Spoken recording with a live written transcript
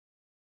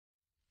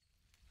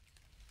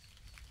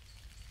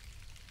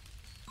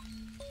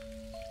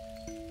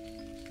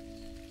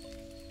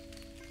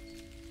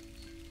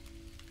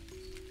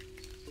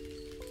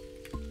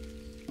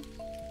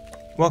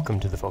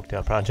Welcome to the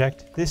Folktale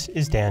Project. This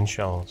is Dan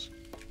Scholes.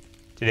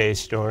 Today's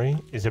story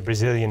is a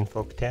Brazilian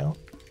folktale.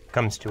 It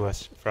comes to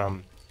us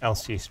from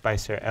Elsie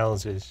Spicer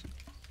Ells's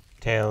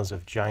Tales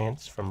of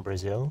Giants from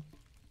Brazil.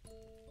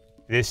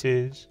 This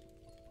is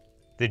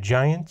The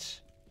Giant's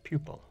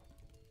Pupil.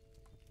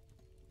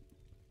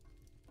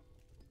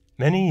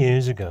 Many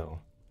years ago,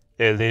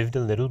 there lived a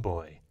little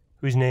boy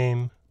whose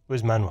name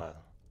was Manoel.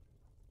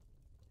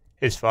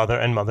 His father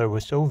and mother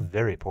were so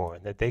very poor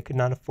that they could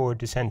not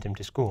afford to send him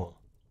to school.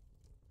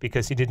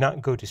 Because he did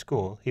not go to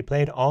school, he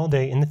played all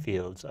day in the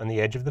fields on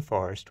the edge of the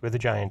forest where the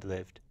giant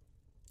lived.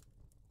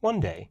 One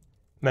day,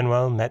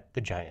 Manoel met the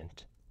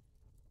giant.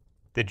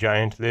 The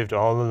giant lived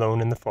all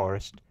alone in the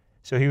forest,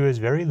 so he was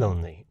very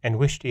lonely and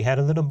wished he had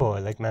a little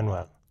boy like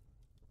Manoel.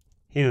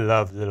 He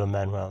loved little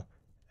Manoel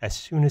as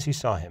soon as he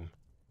saw him,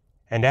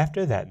 and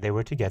after that they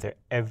were together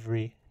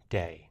every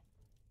day.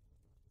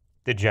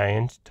 The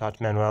giant taught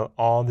Manoel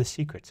all the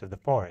secrets of the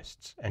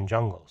forests and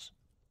jungles.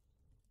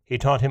 He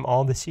taught him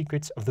all the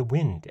secrets of the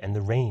wind and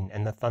the rain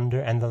and the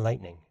thunder and the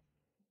lightning.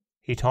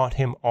 He taught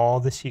him all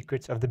the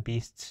secrets of the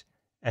beasts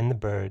and the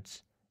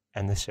birds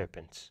and the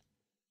serpents.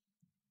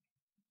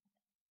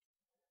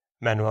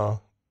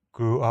 Manoel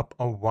grew up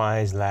a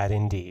wise lad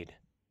indeed.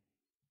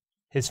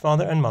 His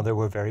father and mother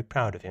were very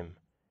proud of him,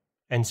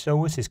 and so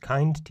was his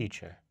kind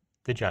teacher,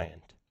 the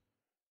giant.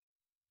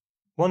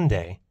 One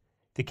day,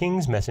 the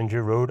king's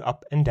messenger rode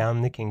up and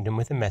down the kingdom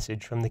with a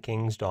message from the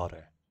king's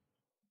daughter.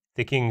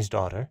 The king's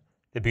daughter,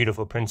 the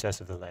beautiful princess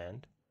of the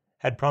land,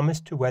 had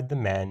promised to wed the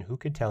man who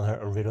could tell her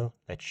a riddle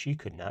that she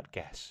could not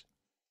guess.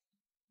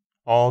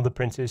 All the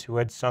princes who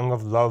had sung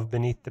of love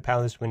beneath the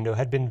palace window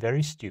had been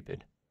very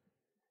stupid.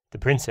 The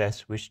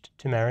princess wished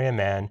to marry a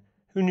man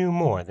who knew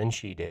more than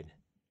she did.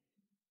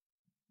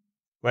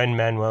 When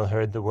Manoel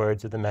heard the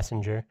words of the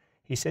messenger,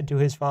 he said to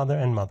his father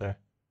and mother,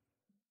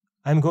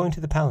 "I am going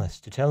to the palace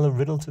to tell a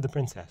riddle to the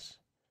princess.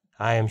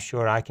 I am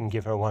sure I can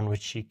give her one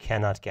which she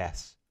cannot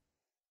guess."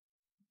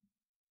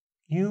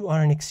 "You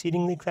are an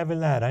exceedingly clever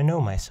lad, I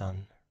know, my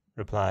son,"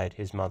 replied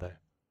his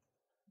mother.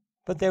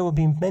 "But there will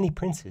be many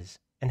princes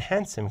and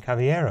handsome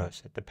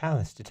cavalieros at the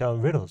palace to tell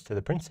riddles to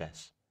the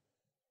princess.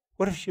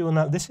 What if she will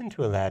not listen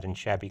to a lad in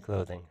shabby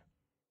clothing?"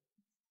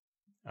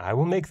 "I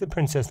will make the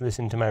princess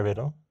listen to my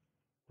riddle,"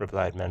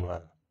 replied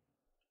Manoel.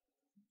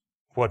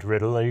 "What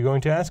riddle are you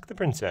going to ask the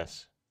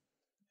princess?"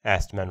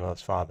 asked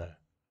Manoel's father.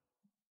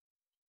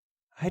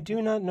 "I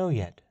do not know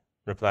yet,"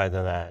 replied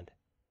the lad.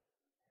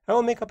 "I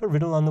will make up a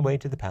riddle on the way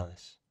to the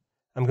palace.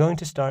 I'm going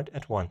to start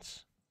at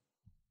once."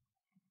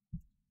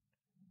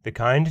 The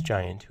kind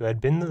giant who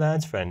had been the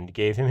lad's friend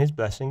gave him his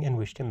blessing and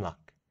wished him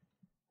luck.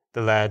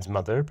 The lad's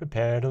mother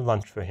prepared a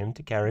lunch for him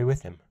to carry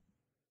with him.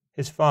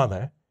 His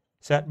father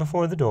sat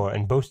before the door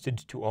and boasted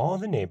to all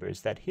the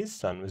neighbors that his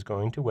son was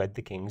going to wed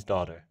the king's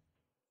daughter.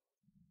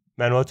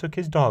 Manoel took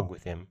his dog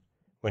with him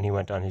when he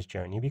went on his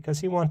journey because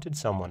he wanted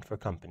someone for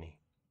company.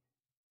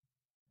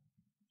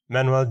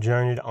 Manoel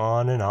journeyed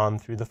on and on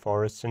through the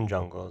forests and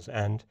jungles,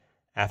 and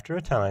after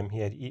a time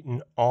he had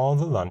eaten all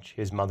the lunch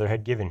his mother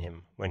had given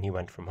him when he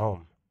went from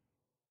home.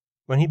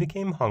 When he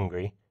became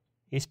hungry,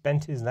 he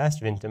spent his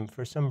last vintum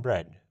for some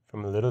bread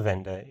from a little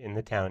venda in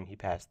the town he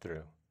passed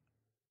through.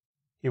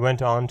 He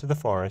went on to the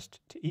forest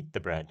to eat the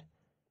bread,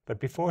 but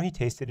before he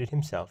tasted it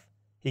himself,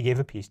 he gave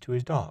a piece to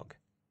his dog.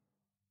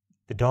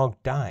 The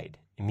dog died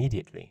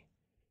immediately.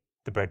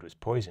 The bread was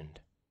poisoned.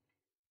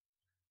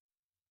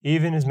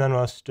 Even as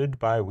Manoel stood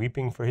by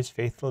weeping for his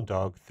faithful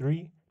dog,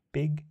 3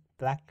 big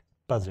black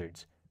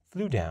buzzards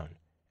flew down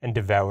and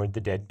devoured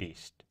the dead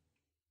beast.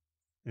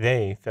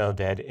 They fell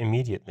dead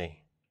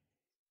immediately.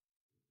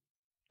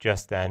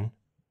 Just then,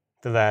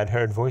 the lad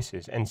heard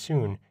voices, and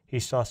soon he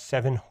saw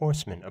 7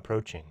 horsemen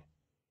approaching.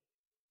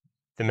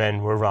 The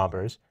men were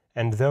robbers,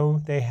 and though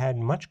they had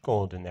much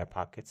gold in their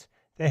pockets,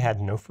 they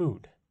had no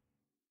food.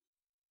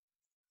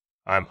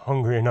 "I'm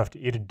hungry enough to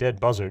eat a dead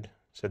buzzard,"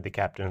 said the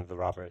captain of the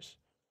robbers.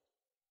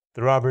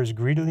 The robbers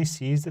greedily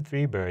seized the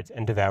 3 birds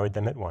and devoured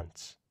them at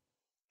once.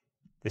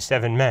 The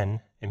 7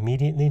 men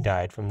immediately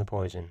died from the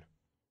poison.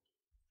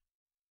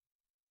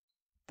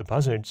 "The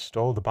buzzards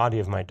stole the body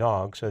of my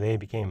dog, so they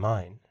became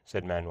mine,"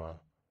 said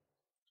Manoel.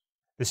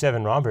 "The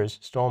 7 robbers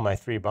stole my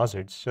 3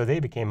 buzzards, so they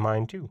became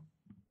mine too."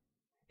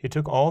 He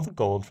took all the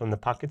gold from the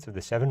pockets of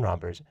the 7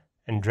 robbers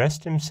and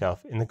dressed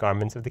himself in the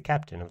garments of the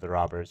captain of the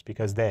robbers,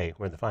 because they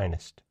were the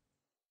finest.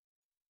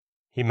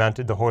 He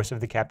mounted the horse of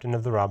the captain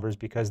of the robbers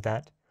because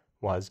that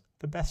was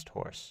the best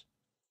horse.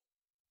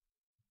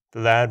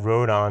 The lad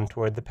rode on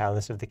toward the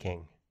palace of the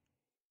king.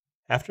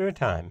 After a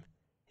time,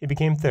 he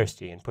became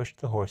thirsty and pushed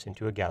the horse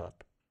into a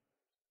gallop.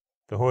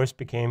 The horse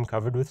became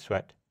covered with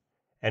sweat,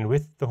 and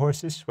with the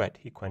horse's sweat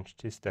he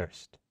quenched his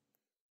thirst.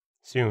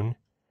 Soon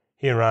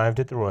he arrived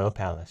at the royal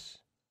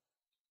palace.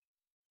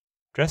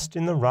 Dressed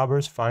in the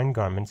robber's fine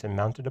garments and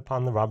mounted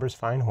upon the robber's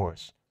fine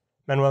horse,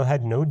 Manoel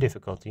had no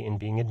difficulty in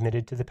being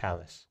admitted to the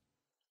palace.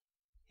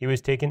 He was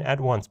taken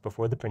at once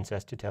before the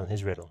princess to tell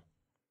his riddle.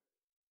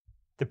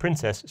 The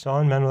princess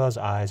saw in Manoel's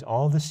eyes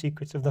all the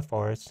secrets of the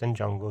forests and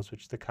jungles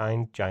which the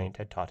kind giant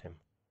had taught him.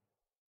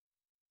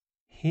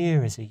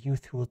 here is a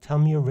youth who will tell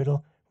me a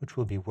riddle which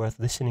will be worth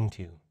listening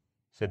to,"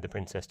 said the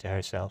princess to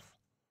herself.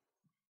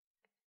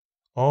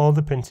 All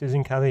the princes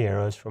and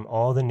caballeros from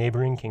all the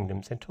neighboring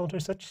kingdoms had told her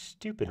such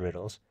stupid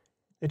riddles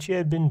that she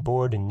had been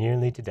bored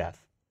nearly to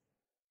death.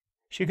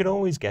 She could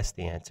always guess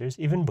the answers,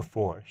 even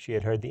before she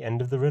had heard the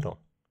end of the riddle.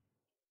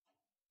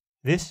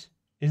 This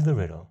is the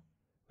riddle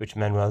which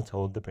Manoel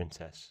told the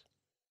princess.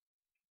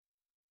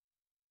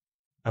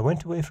 "I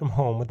went away from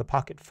home with a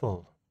pocket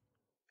full.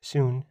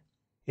 Soon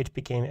it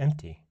became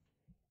empty.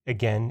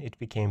 Again it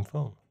became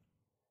full.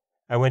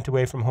 I went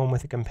away from home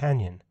with a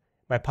companion.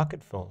 My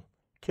pocket full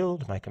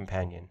killed my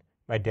companion.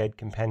 My dead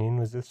companion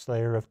was the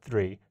slayer of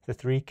 3. The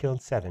 3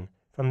 killed 7.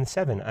 From the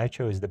 7 I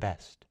chose the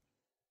best.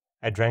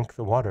 I drank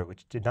the water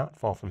which did not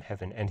fall from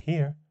heaven, and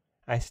here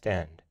I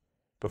stand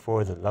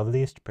before the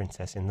loveliest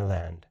princess in the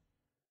land."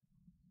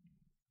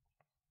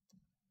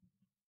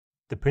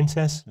 The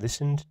princess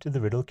listened to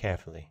the riddle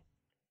carefully.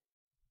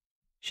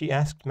 She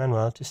asked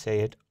Manoel to say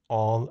it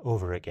all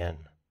over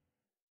again.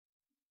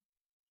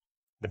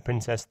 The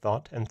princess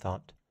thought and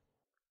thought,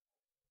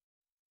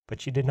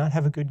 but she did not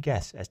have a good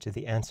guess as to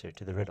the answer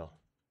to the riddle.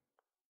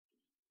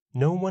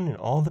 No one in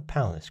all the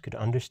palace could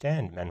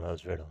understand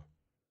Manoel's riddle.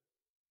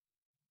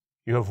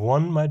 "You have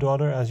won my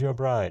daughter as your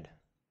bride,"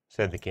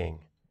 said the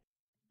king,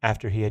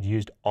 after he had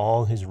used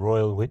all his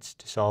royal wits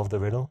to solve the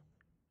riddle,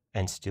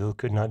 and still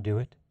could not do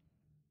it.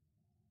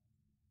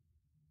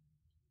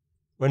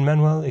 When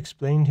Manoel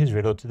explained his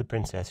riddle to the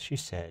princess, she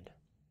said,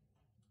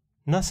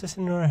 "Nossa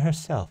Senhora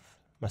herself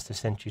must have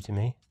sent you to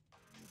me.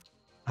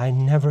 I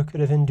never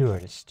could have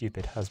endured a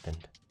stupid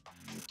husband."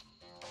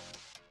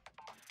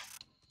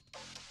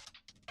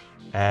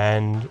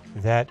 And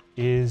that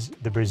is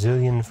the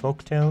Brazilian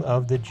folktale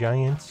of the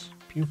giant's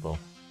pupil.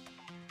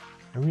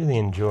 I really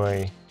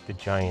enjoy the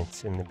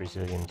giants in the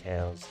Brazilian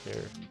tales.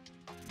 They're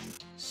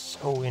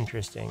so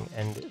interesting,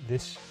 and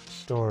this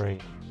story,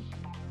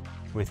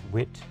 with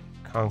wit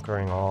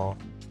conquering all,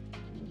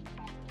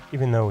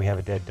 even though we have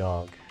a dead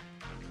dog,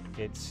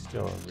 it's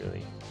still a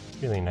really,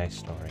 really nice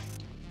story.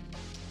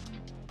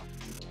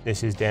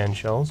 This is Dan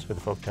Schulz for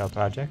the Folktale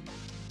Project.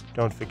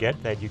 Don't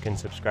forget that you can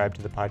subscribe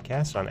to the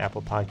podcast on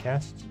Apple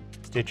Podcasts,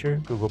 Stitcher,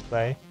 Google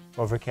Play,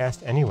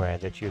 Overcast, anywhere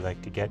that you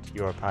like to get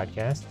your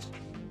podcasts.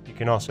 You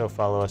can also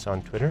follow us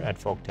on Twitter at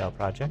Folktale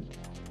Project.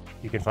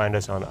 You can find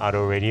us on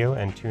Auto Radio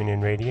and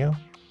TuneIn Radio.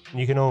 And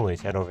you can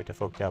always head over to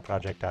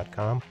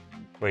folktaleproject.com,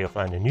 where you'll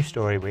find a new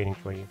story waiting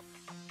for you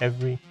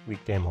every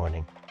weekday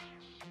morning.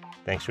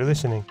 Thanks for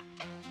listening.